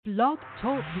Blog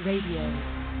Talk Radio.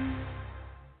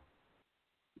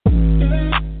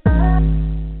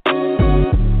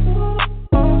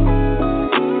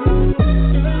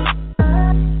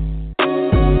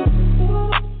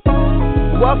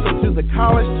 Welcome to the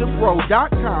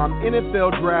College2Pro.com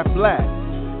NFL Draft Blast,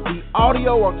 the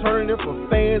audio alternative for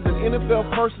fans and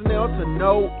NFL personnel to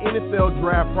know NFL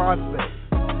draft prospects.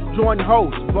 Join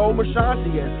host Bo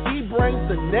Marchionte as he brings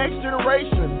the next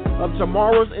generation of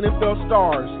tomorrow's NFL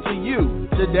stars to you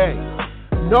today.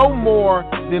 No more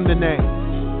than the name.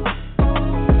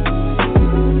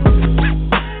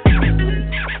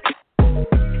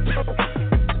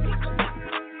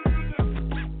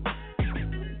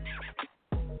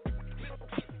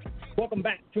 Welcome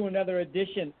back to another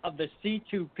edition of the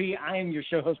C2P. I am your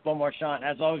show host, Bo Marchionte.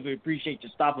 As always, we appreciate you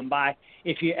stopping by.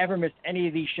 If you ever missed any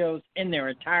of these shows in their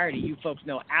entirety, you folks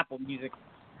know Apple Music,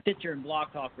 Stitcher, and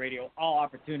Blog Talk Radio, all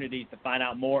opportunities to find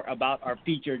out more about our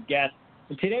featured guest.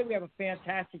 And today we have a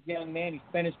fantastic young man. He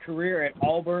spent his career at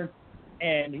Auburn,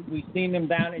 and we've seen him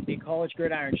down at the College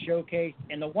Gridiron Showcase.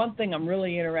 And the one thing I'm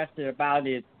really interested about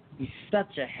is he's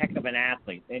such a heck of an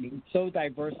athlete, and he's so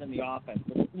diverse in the offense.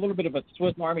 A little bit of a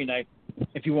Swiss Army knife,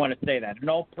 if you want to say that, an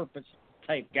all-purpose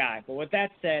type guy. But with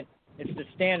that said, it's the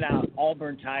standout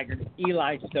Auburn Tiger,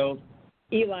 Eli Stove.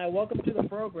 Eli, welcome to the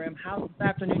program. How's this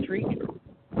afternoon treating you?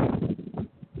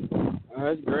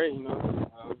 It's great,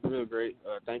 it's real great.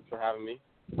 Thanks for having me.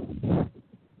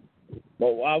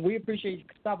 Well, we appreciate you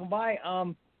stopping by.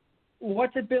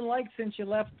 What's it been like since you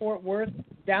left Fort Worth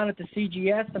down at the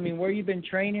CGS? I mean, where you been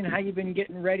training, how you been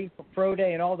getting ready for Pro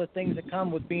Day, and all the things that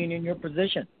come with being in your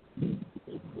position? It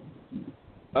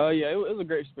was a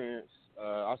great experience.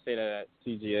 I'll say that at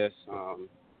CGS.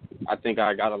 I think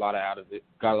I got a lot out of it.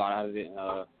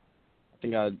 I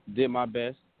think I did my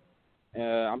best.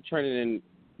 I'm training in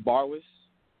Barwis.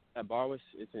 At Barwis,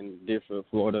 it's in Deerfield,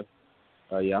 Florida.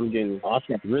 I'm getting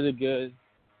awesome. really good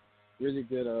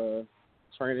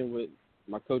training with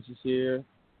my coaches here.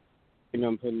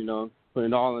 I'm putting it all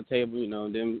on the table.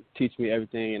 Them teach me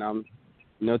everything, and I'm,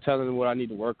 telling them what I need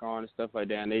to work on and stuff like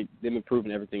that. And they've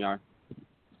improving everything I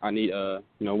need,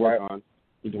 work on,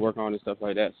 need to work on and stuff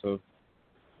like that. So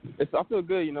I feel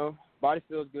good. Body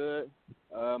feels good.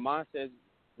 Mindset's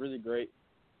really great.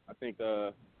 I think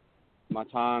my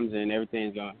times and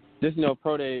everything's going. Just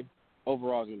Pro Day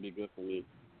overall is gonna be good for me.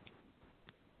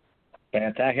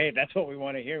 Fantastic. Hey, that's what we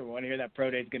want to hear. We want to hear that Pro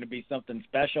Day is going to be something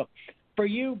special. For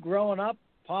you, growing up,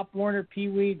 Pop Warner, Pee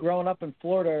Wee, growing up in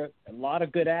Florida, a lot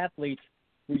of good athletes.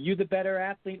 Were you the better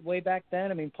athlete way back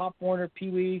then? I mean, Pop Warner, Pee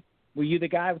Wee, were you the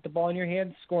guy with the ball in your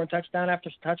hand, scoring touchdown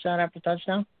after touchdown after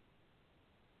touchdown?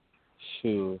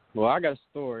 Shoot. Well, I got a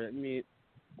story. I mean,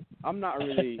 I'm not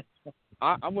really.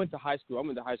 I went to high school. I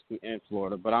went to high school in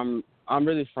Florida, but I'm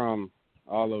really from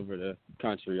all over the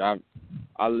country. I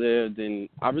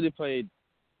really played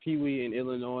Pee Wee in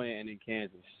Illinois and in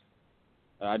Kansas.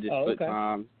 I just split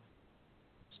time.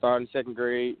 Started in second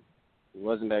grade, it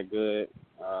wasn't that good.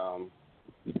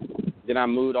 Then I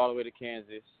moved all the way to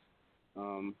Kansas.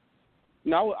 I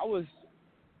was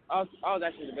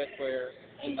actually the best player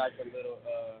in like a little.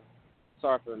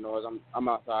 Sorry for the noise. I'm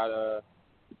outside.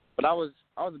 But I was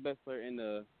the best player in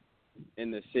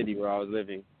the city where I was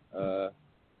living.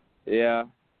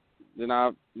 Then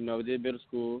I did middle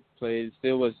school, played.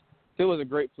 Still was a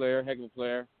great player, heck of a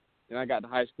player. Then I got to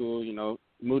high school.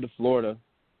 Moved to Florida.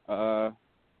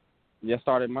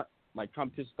 Started my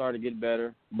competition started to get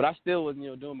better, but I still was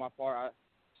doing my part. I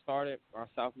started our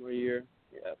sophomore year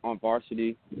on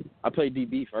varsity. I played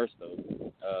DB first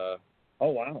though. Oh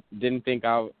wow! Didn't think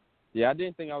I was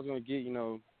going to get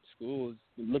schools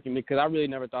looking at me because I really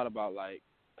never thought about like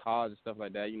college and stuff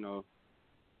like that.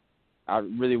 I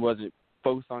really wasn't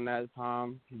focused on that at the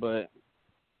time, but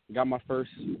got my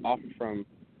first offer from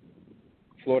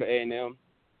Florida A&M,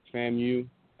 FAMU,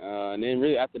 and then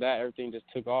really after that everything just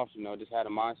took off. Just had a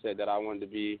mindset that I wanted to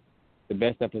be the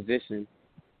best at position,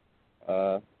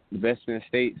 the best in the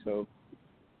state. So,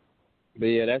 but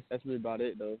yeah, that's really about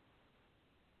it though.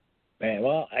 Man,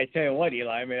 well, I tell you what,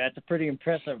 Eli, I mean, that's a pretty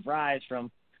impressive rise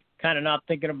from kind of not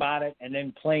thinking about it and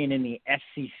then playing in the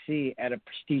SEC at a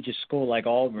prestigious school like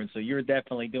Auburn. So you're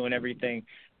definitely doing everything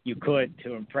you could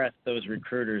to impress those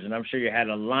recruiters, and I'm sure you had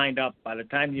it lined up. By the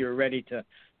time you were ready to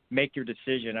make your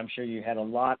decision, I'm sure you had a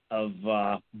lot of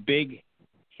big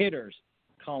hitters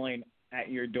calling at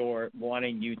your door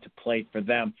wanting you to play for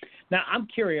them. Now, I'm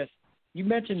curious, you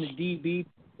mentioned the DB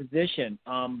position.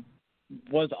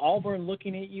 Was Auburn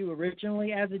looking at you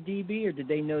originally as a DB, or did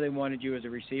they know they wanted you as a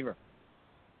receiver?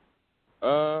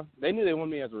 They knew they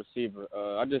wanted me as a receiver.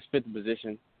 I just fit the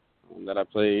position that I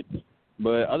played.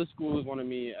 But other schools wanted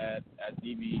me at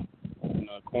DB,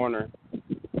 corner.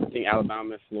 I think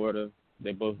Alabama and Florida,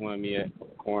 they both wanted me at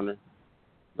corner.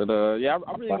 But, I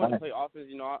really wanted to play offense.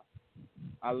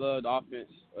 I loved offense.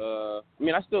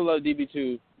 I still love DB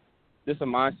too. Just a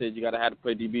mindset you got to have to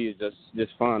play DB is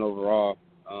just fun overall.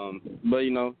 But,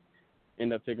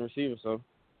 end up picking receiver, so.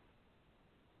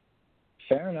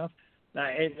 Fair enough. Now,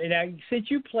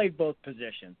 since you played both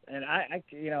positions, and I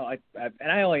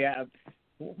only have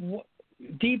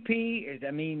DP is,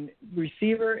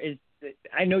 receiver is.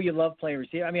 I know you love playing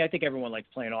receiver. I think everyone likes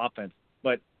playing offense,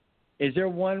 but is there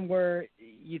one where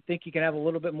you think you can have a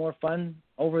little bit more fun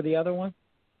over the other one?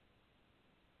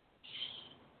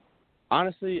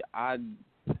 Honestly, how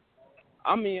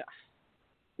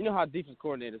defense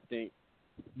coordinators think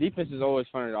defense is always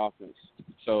funner than offense.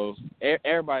 So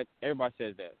everybody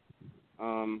says that.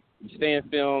 You stay in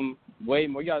film way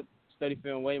more. You got to study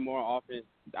film way more on offense,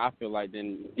 I feel like,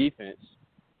 than defense.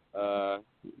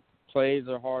 Plays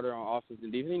are harder on offense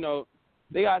than defense.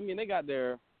 They got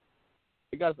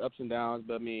its ups and downs,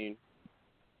 but I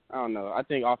don't know. I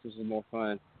think offense is more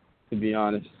fun, to be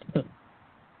honest.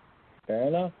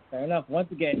 Fair enough.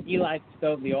 Once again, Eli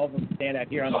Stove, the Auburn standout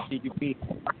here on the C2P,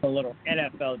 a little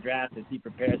NFL draft as he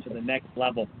prepares for the next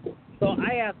level. So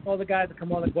I asked all the guys to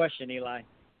come on the question, Eli.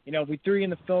 We threw you in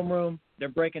the film room. They're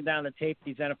breaking down the tape,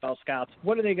 these NFL scouts.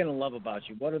 What are they going to love about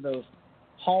you? What are those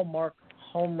hallmark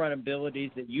home run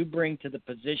abilities that you bring to the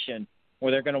position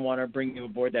where they're going to want to bring you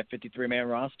aboard that 53-man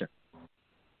roster?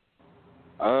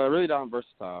 Really that I'm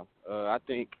versatile. I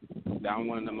think that I'm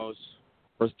one of the most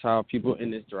versatile people in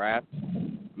this draft.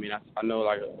 I know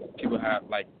people have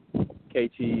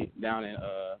KT down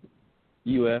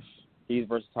in UF. He's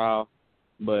versatile,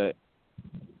 but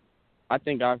I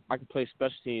think I could play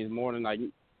special teams more than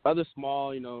other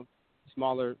smaller,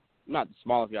 not the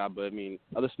smallest guy, but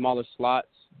other smaller slots.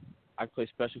 I could play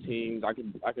special teams. I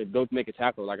could go make a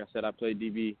tackle. Like I said, I play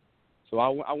DB, so I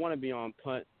want to be on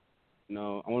punt. I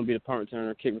want to be the punt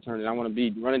returner, kick returner. I want to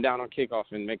be running down on kickoff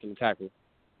and making a tackle.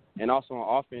 And also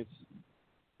on offense,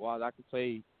 while I could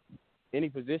play any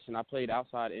position, I played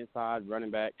outside, inside, running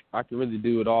back. I can really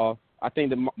do it all. I think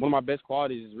that one of my best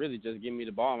qualities is really just getting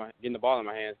the ball in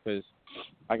my hands, because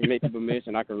I can make people miss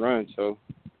and I can run. So,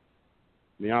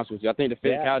 to be honest with you, I think the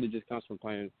physicality just comes from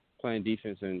playing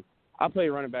defense. And I played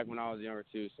running back when I was younger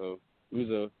too. So it was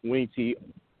a wing tee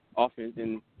offense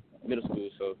in middle school.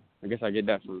 So I guess I get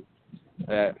that from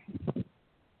that.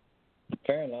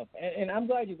 Fair enough. And I'm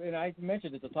glad I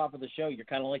mentioned at the top of the show, you're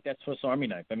kind of like that Swiss Army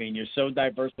knife. You're so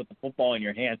diverse with the football in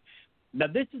your hands. Now,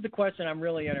 this is the question I'm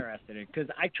really interested in, because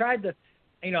I tried to,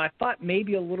 I thought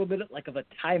maybe a little bit like of a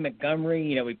Ty Montgomery.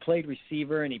 He played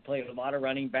receiver and he played a lot of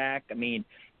running back. A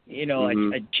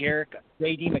Jarek,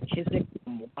 J.D. McKissick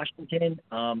from Washington,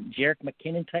 Jarek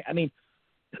McKinnon type.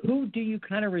 Who do you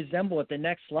kind of resemble at the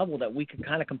next level that we could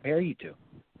kind of compare you to?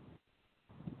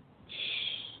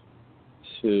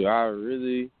 Shoot, I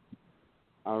really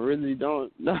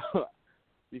don't know,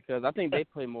 because I think they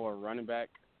play more running back.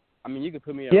 You could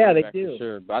put me at running back for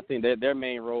sure, but I think their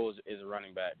main role is a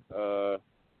running back. I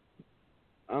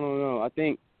don't know. I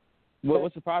think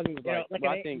what surprised me was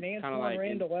I think kind of like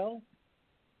Randall.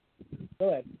 Go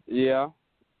ahead. Yeah,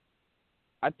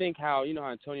 I think how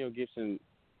Antonio Gibson,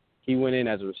 he went in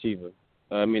as a receiver.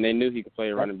 They knew he could play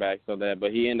a running back, but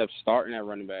he ended up starting at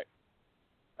running back.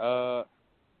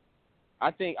 I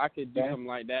think I could do something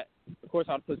like that. Of course,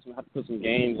 I'd have to put some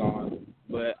games on,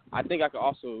 but I think I could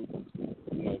also,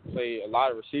 play a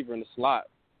lot of receiver in the slot.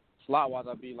 Slot-wise,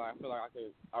 I feel like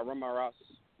I run my routes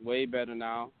way better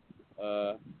now.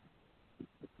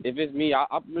 If it's me, I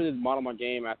really model my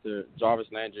game after Jarvis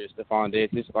Landry and Stephon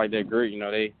Diggs. It's like they're great,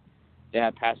 they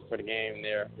have passion for the game.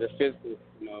 They're physical,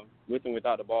 with and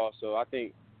without the ball. So I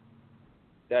think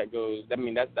that goes.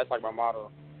 That's like my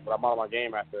model. What I model my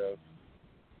game after.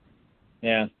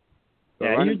 Yeah. So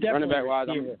running back wise,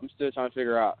 I'm still trying to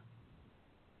figure out.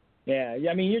 Yeah,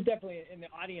 you're definitely, and the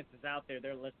audience is out there.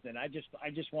 They're listening. I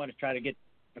just want to try to get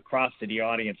across to the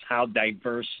audience how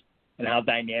diverse and how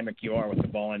dynamic you are with the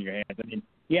ball in your hands.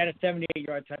 You had a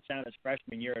 78-yard touchdown his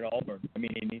freshman year at Auburn. I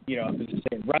was just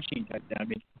saying rushing touchdown.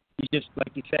 You just,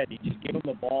 like you said, you just give them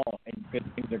the ball and good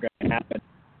things are going to happen.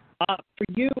 For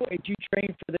you, as you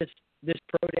train for this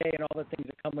pro day and all the things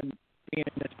that come with being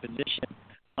in this position,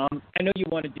 I know you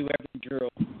want to do every drill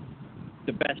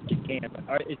the best you can,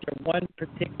 but is there one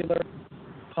particular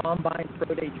combine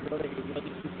pro day drill that you're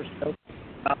really super stoked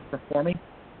about performing?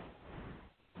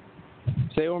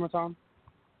 Say it one more time.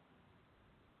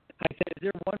 I said, is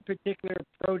there one particular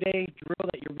pro day drill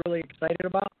that you're really excited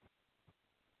about?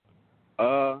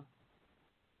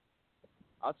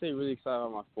 I'd say really excited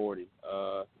about my 40.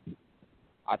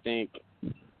 I think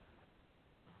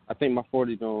my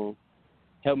 40 gonna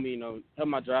help me, help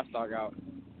my draft stock out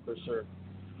for sure.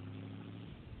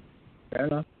 Fair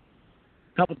enough.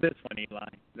 How about this one, Eli?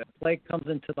 The play comes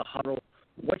into the huddle.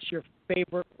 What's your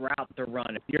favorite route to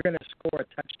run? If you're going to score a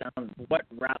touchdown, what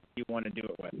route do you want to do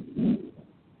it with?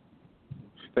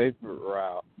 Favorite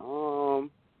route?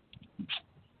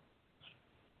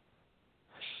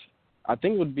 I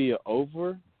think it would be an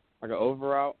over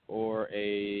route, or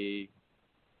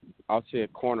I'll say a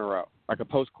corner route, like a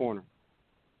post corner.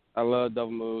 I love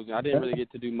double moves. I didn't really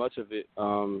get to do much of it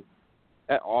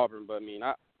at Auburn, but I mean,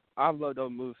 I've loved double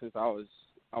moves since I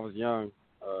was young.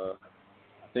 I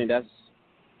think that's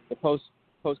the post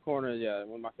corner. Yeah,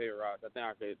 one of my favorite routes. I think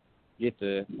I could get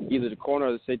to either the corner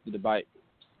or the safety to bite.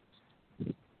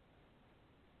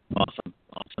 Awesome,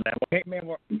 man. Well, hey, man,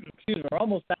 we're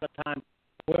almost out of time.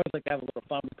 We always like to have a little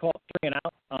fun. We call it 3 and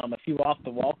Out. A few off the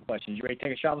wall questions. You ready to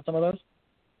take a shot with some of those?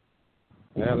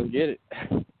 Yeah, let's get it.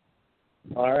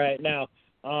 All right, now.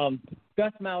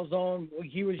 Gus Malzone,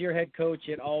 he was your head coach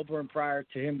at Auburn prior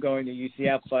to him going to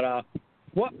UCF. But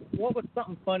what was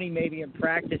something funny maybe in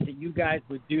practice that you guys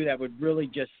would do that would really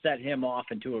just set him off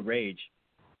into a rage?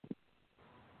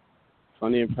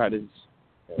 Funny in practice,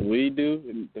 what we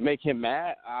do to make him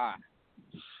mad?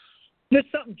 Just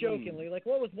something jokingly, like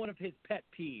what was one of his pet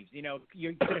peeves?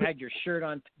 You could have had your shirt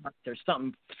on tucked or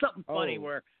something funny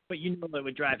but you know it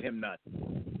would drive him nuts.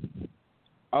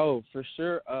 Oh, for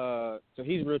sure. So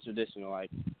he's real traditional. Like,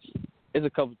 it's a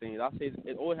couple things. I'll say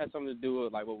it always has something to do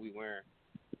with like what we wearing.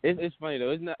 It's funny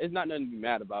though. It's not nothing to be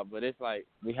mad about, but it's like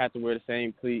we have to wear the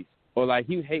same cleats. Or like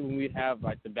he would hate when we'd have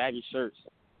like the baggy shirts.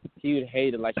 He would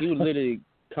hate it. Like he would literally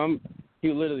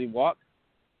walk,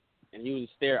 and he would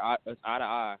stare at us eye to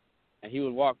eye, and he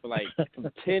would walk for like from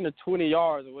 10 to 20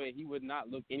 yards away. He would not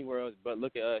look anywhere else but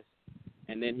look at us.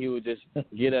 And then he would just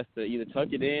get us to either tuck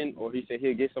it in, or he said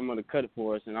he'll get someone to cut it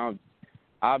for us, and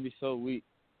I'll be so weak.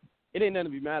 It ain't nothing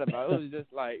to be mad about. It was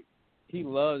just like he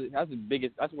loves it.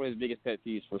 That's one of his biggest pet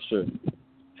peeves for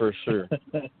sure.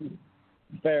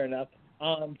 Fair enough.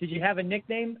 Did you have a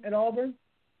nickname at Auburn?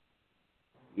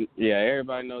 Yeah,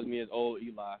 everybody knows me as Old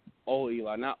Eli. Old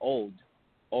Eli, not old.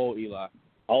 Old Eli.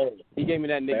 Old. He gave me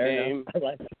that nickname. I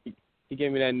like it. He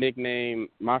gave me that nickname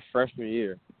my freshman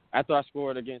year. After I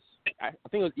scored against, I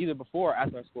think it was either before or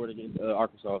after I scored against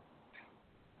Arkansas.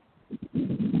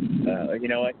 You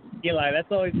know what, Eli,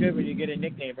 that's always good when you get a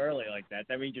nickname early like that.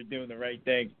 That means you're doing the right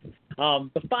thing.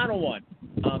 The final one.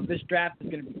 This draft is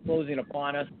going to be closing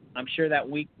upon us. I'm sure that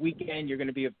weekend you're going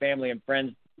to be with family and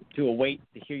friends to await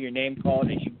to hear your name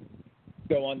called as you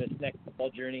go on this next football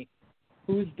journey.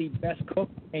 Who's the best cook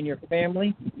in your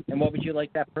family, and what would you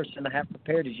like that person to have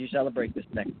prepared as you celebrate this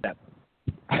next step?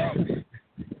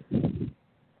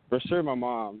 For sure, my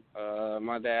mom.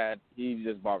 My dad, he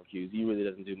just barbecues. He really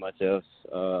doesn't do much else.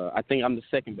 I think I'm the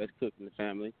second best cook in the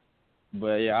family.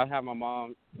 But, yeah, I'll have my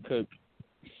mom cook.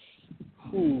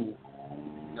 No,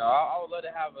 I would love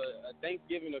to have a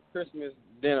Thanksgiving or Christmas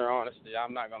dinner, honestly.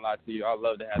 I'm not going to lie to you. I'd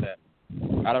love to have that.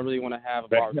 I don't really want to have a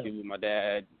barbecue with my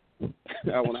dad.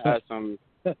 I want to have some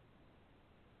 – I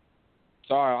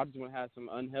just want to have some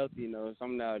unhealthy,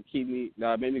 something that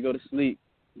make me go to sleep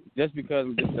just because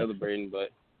I'm just celebrating, but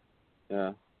 –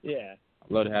 yeah. I'd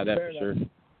love to have that for sure.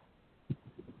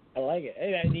 I like it.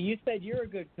 Hey, you said you're a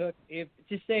good cook. If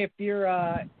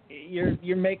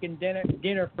you're making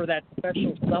dinner for that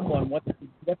special someone, what's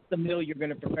the meal you're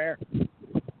going to prepare?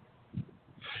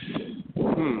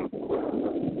 What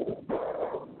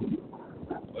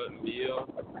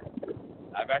meal?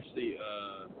 I've actually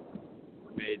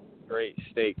made great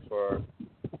steak for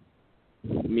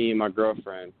me and my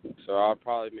girlfriend, so I'll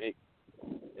probably make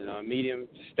a medium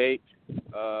steak.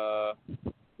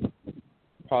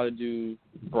 Probably do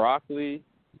broccoli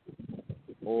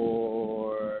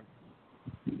or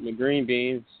the green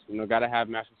beans. Gotta have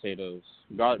mashed potatoes,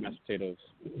 garlic mashed potatoes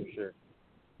for sure.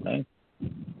 Okay.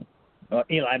 Well,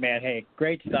 Eli, man, hey,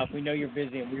 great stuff. We know you're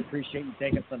busy, and we appreciate you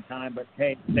taking some time. But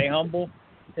hey, stay humble,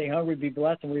 stay hungry, be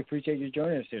blessed, and we appreciate you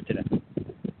joining us here today.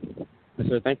 Yes,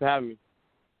 sir. Thanks for having me.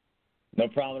 No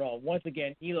problem at all. Once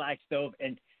again, Eli Stove,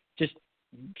 and just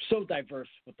so diverse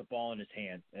with the ball in his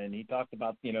hand. And he talked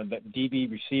about, the DB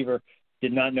receiver.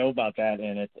 Did not know about that,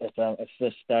 and it's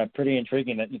just pretty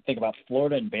intriguing that you think about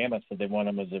Florida and Bama said they want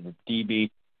him as a DB,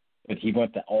 but he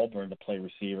went to Auburn to play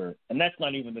receiver. And that's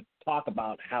not even to talk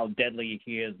about how deadly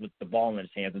he is with the ball in his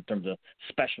hands in terms of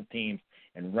special teams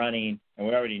and running. And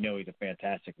we already know he's a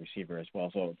fantastic receiver as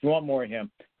well. So if you want more of him,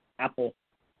 Apple,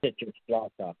 Stitcher,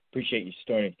 Blogtalk. Appreciate you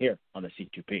joining here on the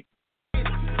C2P.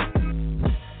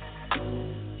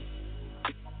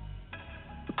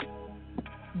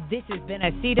 This has been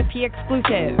a C2P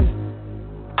exclusive.